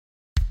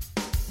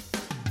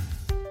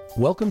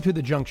Welcome to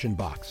the Junction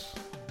Box,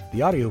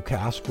 the audio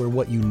cast where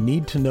what you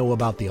need to know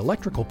about the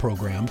electrical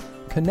program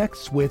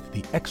connects with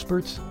the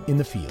experts in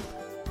the field.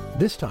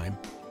 This time,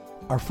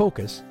 our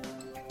focus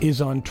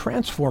is on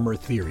transformer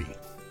theory.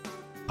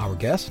 Our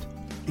guest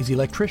is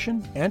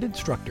electrician and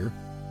instructor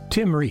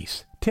Tim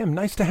Reese. Tim,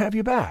 nice to have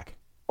you back.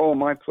 Oh,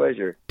 my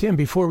pleasure. Tim,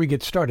 before we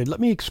get started,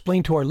 let me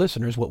explain to our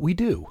listeners what we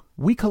do.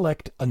 We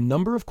collect a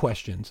number of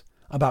questions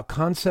about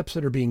concepts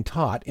that are being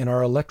taught in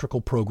our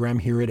electrical program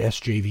here at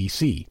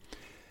SJVC.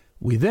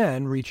 We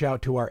then reach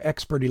out to our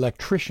expert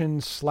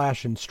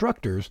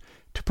electricians/instructors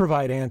to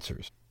provide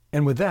answers.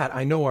 And with that,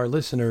 I know our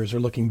listeners are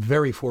looking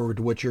very forward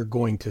to what you're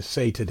going to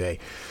say today.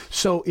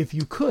 So if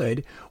you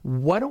could,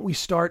 why don't we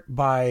start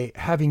by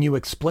having you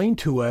explain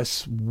to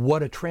us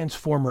what a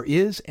transformer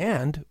is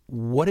and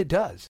what it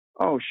does?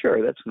 Oh,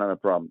 sure. That's not a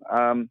problem.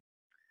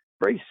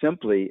 Very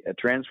simply, a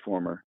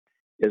transformer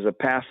is a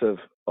passive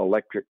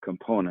electric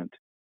component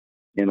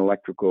in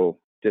electrical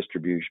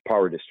distribution,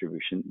 power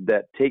distribution,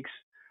 that takes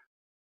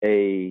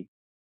a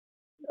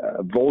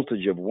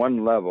voltage of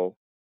one level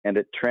and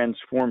it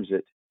transforms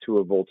it to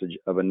a voltage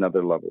of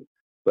another level,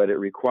 but it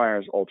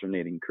requires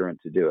alternating current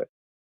to do it.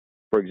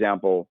 For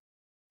example,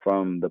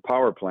 from the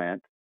power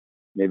plant,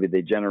 maybe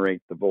they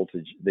generate the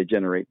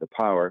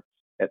power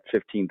at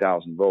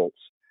 15,000 volts,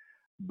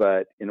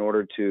 but in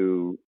order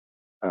to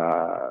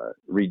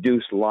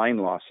reduce line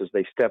losses,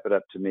 they step it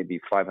up to maybe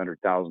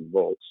 500,000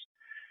 volts,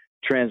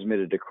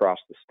 transmitted across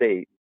the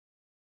state,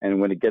 and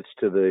when it gets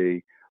to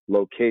the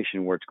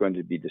location where it's going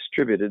to be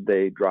distributed,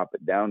 they drop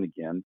it down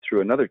again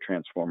through another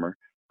transformer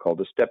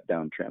called a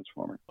step-down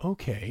transformer.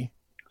 Okay.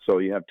 So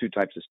you have two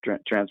types of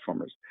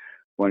transformers.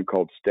 One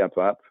called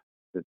step-up,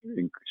 that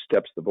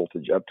steps the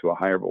voltage up to a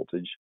higher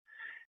voltage,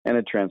 and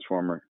a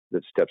transformer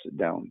that steps it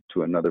down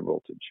to another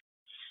voltage.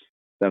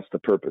 That's the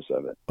purpose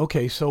of it.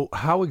 Okay, so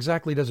how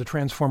exactly does a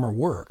transformer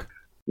work?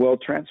 Well,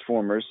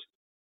 transformers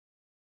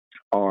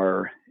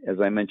are, as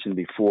I mentioned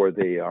before,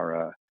 they are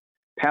a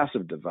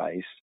passive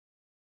device.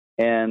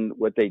 And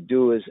what they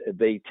do is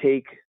they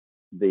take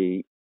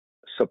the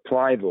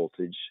supply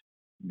voltage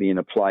being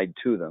applied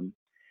to them,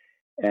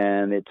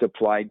 and it's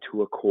applied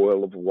to a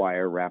coil of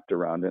wire wrapped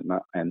around it,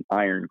 an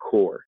iron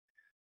core.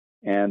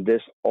 And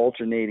this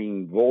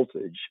alternating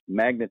voltage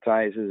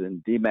magnetizes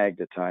and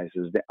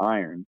demagnetizes the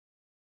iron.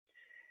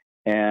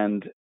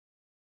 And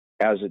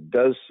as it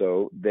does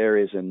so, there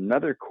is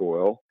another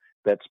coil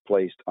that's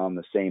placed on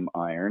the same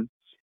iron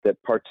that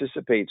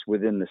participates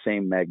within the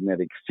same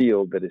magnetic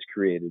field that is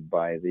created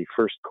by the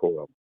first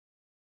coil.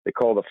 They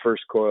call the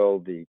first coil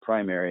the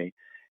primary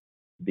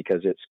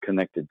because it's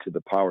connected to the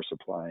power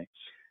supply.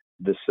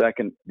 The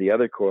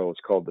other coil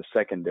is called the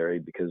secondary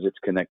because it's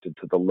connected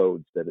to the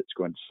loads that it's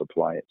going to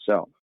supply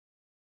itself.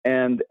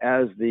 And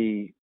as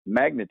the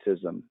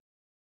magnetism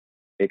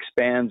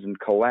expands and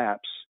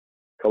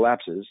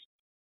collapses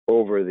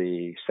over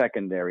the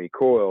secondary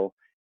coil,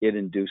 it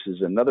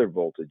induces another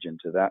voltage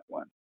into that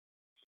one.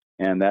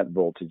 And that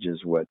voltage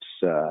is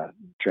what's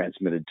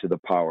transmitted to the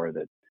power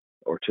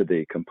or to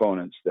the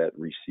components that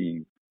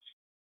receive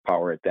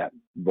power at that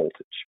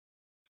voltage.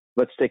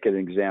 Let's take an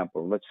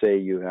example. Let's say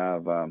you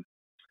have a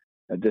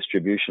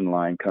distribution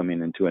line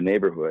coming into a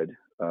neighborhood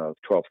of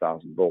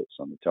 12,000 volts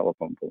on the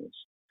telephone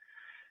poles.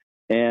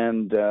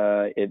 And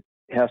it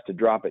has to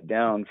drop it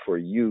down for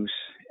use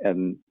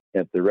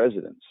at the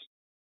residence.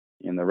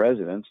 In the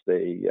residence,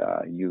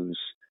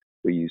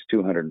 we use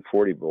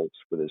 240 volts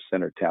for the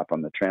center tap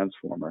on the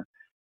transformer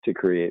to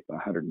create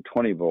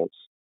 120 volts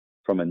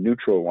from a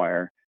neutral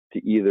wire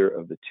to either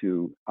of the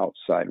two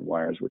outside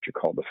wires, which are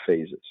called the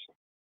phases.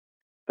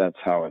 That's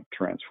how a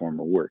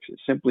transformer works. It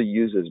simply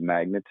uses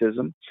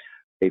magnetism,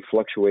 a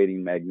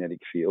fluctuating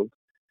magnetic field,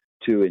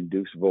 to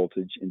induce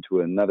voltage into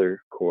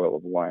another coil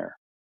of wire.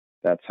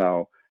 That's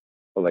how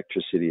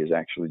electricity is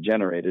actually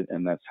generated,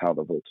 and that's how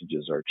the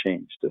voltages are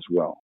changed as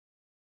well.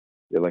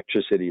 The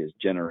electricity is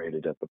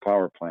generated at the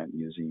power plant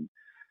using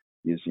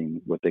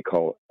what they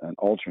call an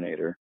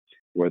alternator,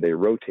 where they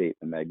rotate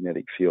the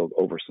magnetic field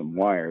over some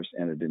wires,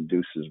 and it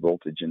induces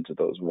voltage into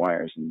those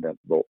wires, and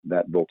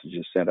that voltage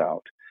is sent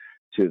out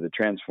to the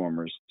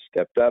transformers,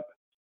 stepped up,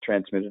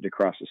 transmitted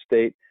across the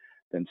state,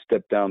 then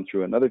stepped down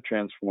through another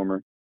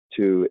transformer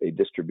to a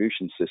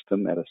distribution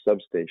system at a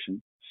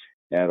substation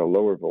at a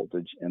lower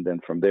voltage, and then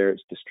from there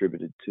it's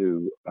distributed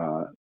to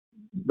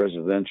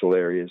residential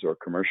areas or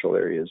commercial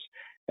areas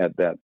at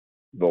that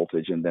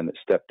voltage, and then it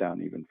stepped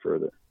down even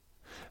further.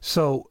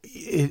 So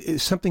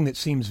something that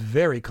seems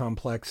very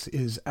complex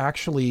is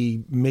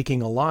actually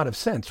making a lot of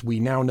sense. We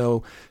now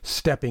know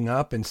stepping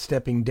up and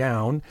stepping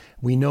down.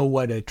 We know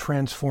what a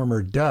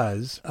transformer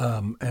does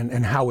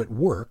and how it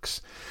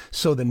works.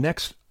 So the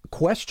next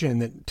question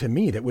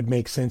that would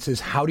make sense is,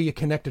 how do you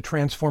connect a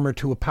transformer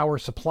to a power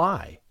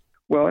supply?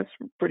 Well, it's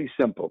pretty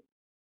simple.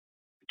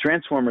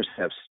 Transformers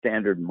have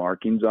standard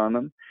markings on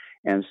them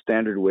and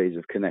standard ways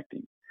of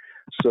connecting.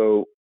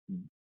 So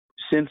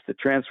since the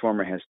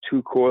transformer has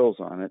two coils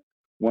on it,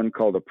 one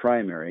called a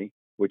primary,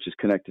 which is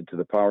connected to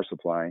the power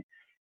supply,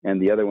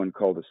 and the other one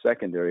called a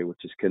secondary,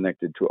 which is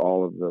connected to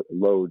all of the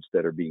loads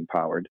that are being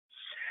powered.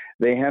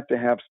 They have to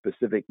have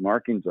specific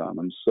markings on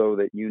them so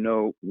that you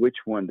know which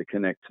one to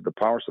connect to the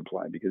power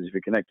supply, because if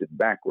you connect it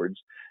backwards,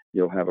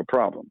 you'll have a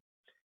problem.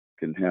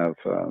 You can have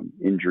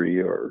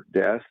injury or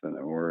death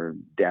or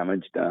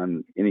damage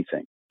done,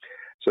 anything.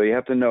 So you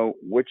have to know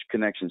which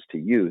connections to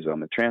use on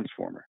the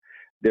transformer.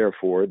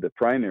 Therefore, the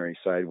primary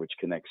side, which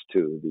connects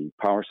to the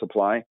power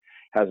supply,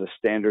 has a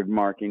standard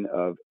marking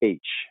of H,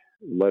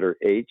 letter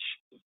H.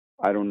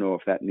 I don't know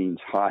if that means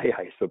high.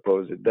 I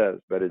suppose it does,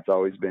 but it's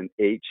always been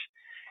H.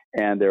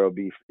 And it'll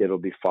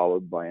be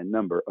followed by a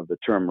number of the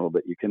terminal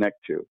that you connect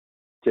to,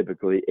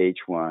 typically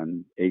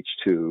H1,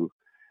 H2,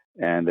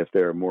 and if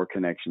there are more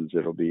connections,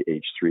 it'll be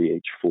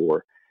H3, H4,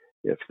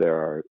 if there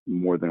are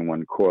more than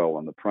one coil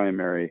on the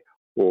primary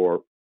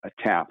or a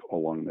tap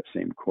along the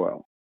same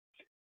coil.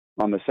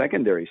 On the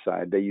secondary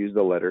side, they use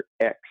the letter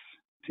X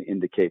to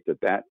indicate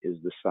that that is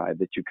the side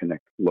that you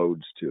connect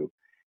loads to,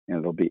 and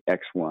it'll be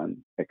X1,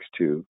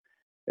 X2,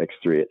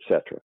 X3,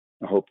 etc.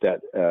 I hope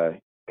that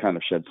kind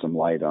of sheds some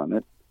light on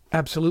it.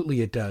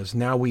 Absolutely, it does.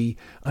 Now we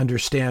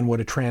understand what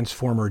a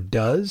transformer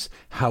does,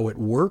 how it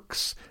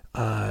works,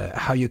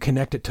 how you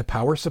connect it to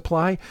power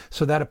supply.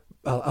 So that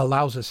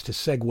allows us to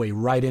segue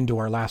right into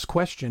our last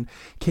question.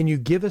 Can you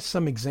give us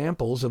some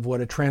examples of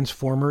what a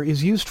transformer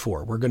is used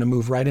for? We're going to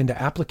move right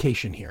into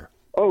application here.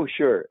 Oh,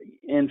 sure.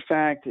 In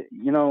fact,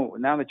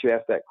 now that you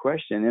asked that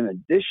question, in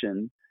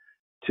addition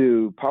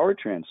to power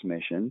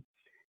transmission,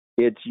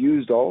 it's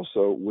used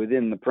also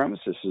within the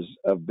premises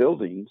of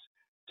buildings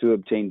to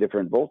obtain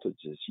different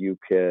voltages. You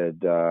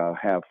could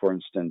have, for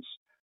instance,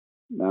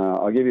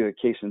 I'll give you a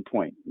case in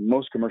point.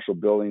 Most commercial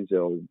buildings,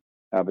 they'll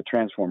have a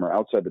transformer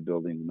outside the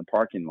building in the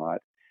parking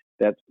lot.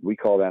 That we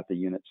call that the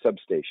unit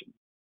substation.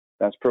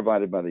 That's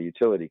provided by the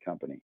utility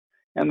company.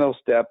 And they'll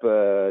step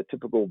a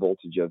typical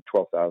voltage of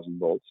 12,000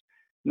 volts,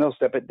 and they'll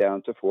step it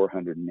down to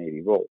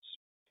 480 volts.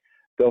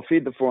 They'll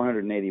feed the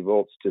 480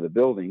 volts to the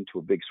building to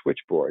a big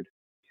switchboard.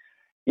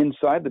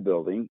 Inside the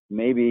building,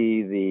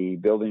 maybe the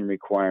building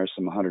requires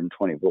some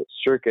 120 volt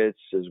circuits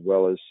as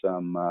well as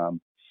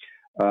some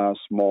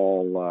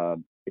small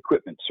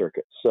equipment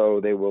circuits. So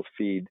they will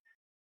feed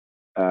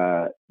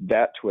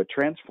that to a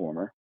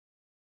transformer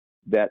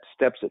that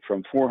steps it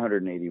from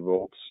 480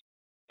 volts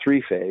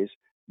three-phase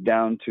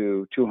down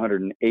to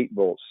 208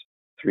 volts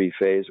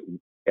three-phase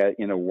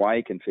in a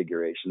Y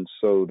configuration,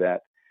 so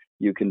that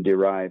you can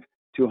derive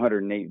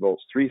 208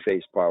 volts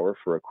three-phase power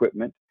for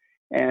equipment,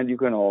 and you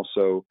can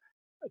also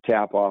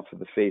tap off of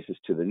the phases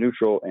to the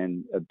neutral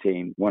and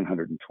obtain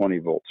 120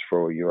 volts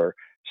for your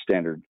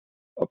standard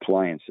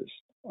appliances.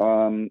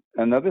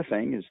 Another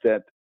thing is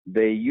that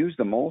they use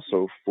them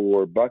also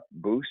for buck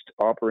boost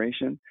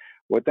operation.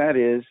 What that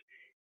is,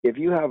 if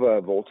you have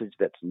a voltage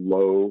that's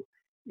low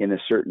in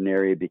a certain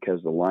area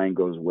because the line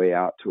goes way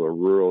out to a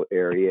rural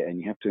area and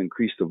you have to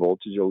increase the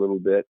voltage a little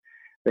bit,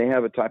 they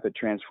have a type of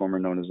transformer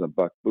known as a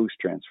buck boost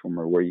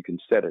transformer where you can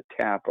set a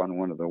tap on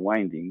one of the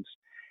windings.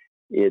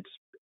 It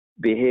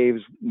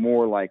behaves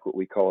more like what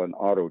we call an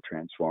auto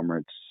transformer.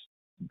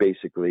 It's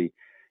basically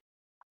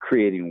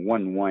creating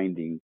one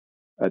winding,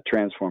 a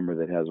transformer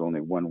that has only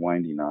one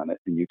winding on it,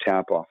 and you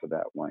tap off of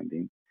that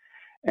winding.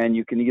 And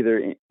you can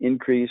either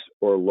increase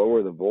or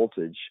lower the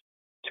voltage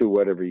to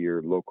whatever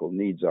your local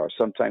needs are.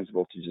 Sometimes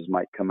voltages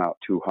might come out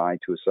too high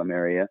to some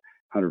area,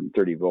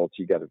 130 volts,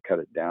 you got to cut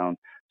it down.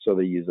 So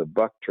they use a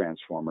buck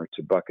transformer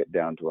to buck it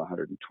down to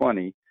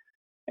 120.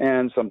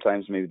 And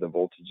sometimes maybe the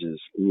voltage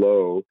is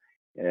low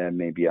and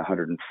maybe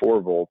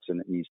 104 volts and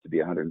it needs to be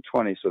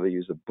 120. So they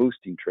use a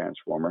boosting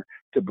transformer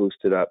to boost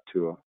it up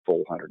to a full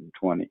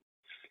 120.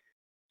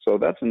 So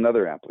that's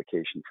another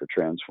application for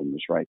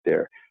transformers right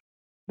there.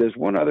 There's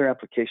one other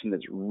application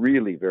that's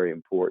really very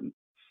important.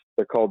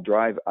 They're called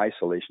drive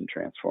isolation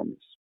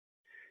transformers.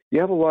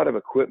 You have a lot of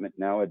equipment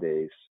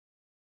nowadays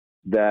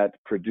that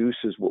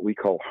produces what we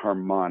call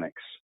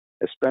harmonics,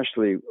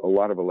 especially a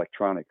lot of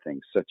electronic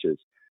things such as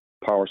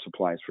power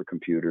supplies for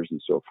computers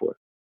and so forth.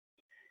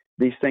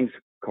 These things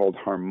called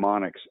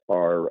harmonics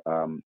are,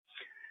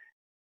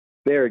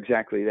 they're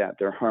exactly that.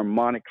 They're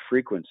harmonic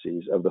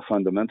frequencies of the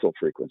fundamental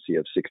frequency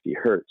of 60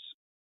 hertz.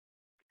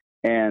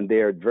 And they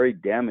are very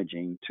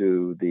damaging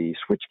to the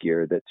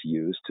switchgear that's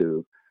used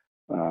to,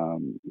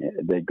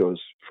 that goes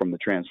from the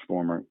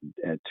transformer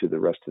to the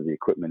rest of the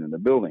equipment in the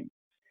building.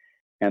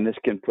 And this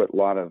can put a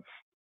lot of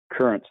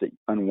currents,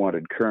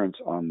 unwanted currents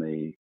on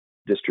the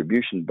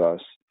distribution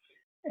bus,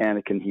 and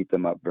it can heat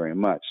them up very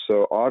much.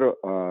 So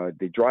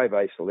the drive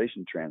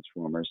isolation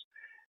transformers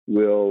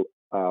will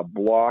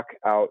block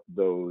out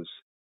those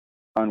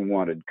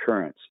unwanted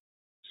currents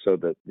so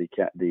that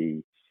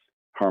the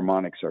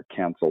harmonics are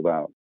canceled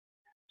out.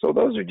 So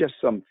those are just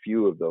some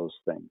few of those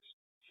things.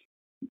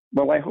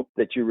 Well, I hope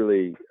that you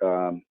really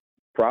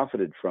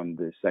profited from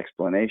this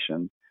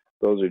explanation.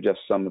 Those are just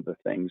some of the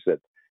things that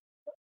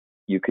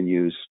you can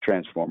use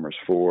transformers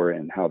for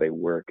and how they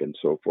work and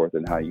so forth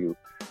and how you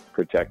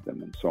protect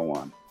them and so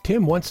on.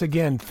 Tim, once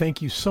again,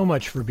 thank you so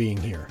much for being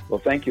here.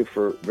 Well, thank you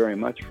very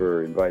much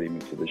for inviting me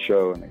to the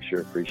show, and I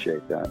sure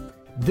appreciate that.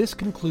 This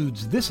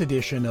concludes this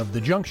edition of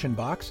The Junction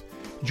Box.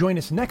 Join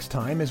us next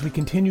time as we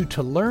continue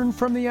to learn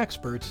from the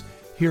experts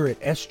here at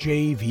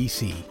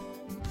SJVC.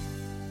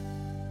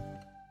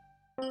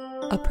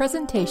 A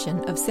presentation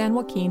of San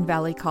Joaquin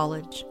Valley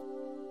College.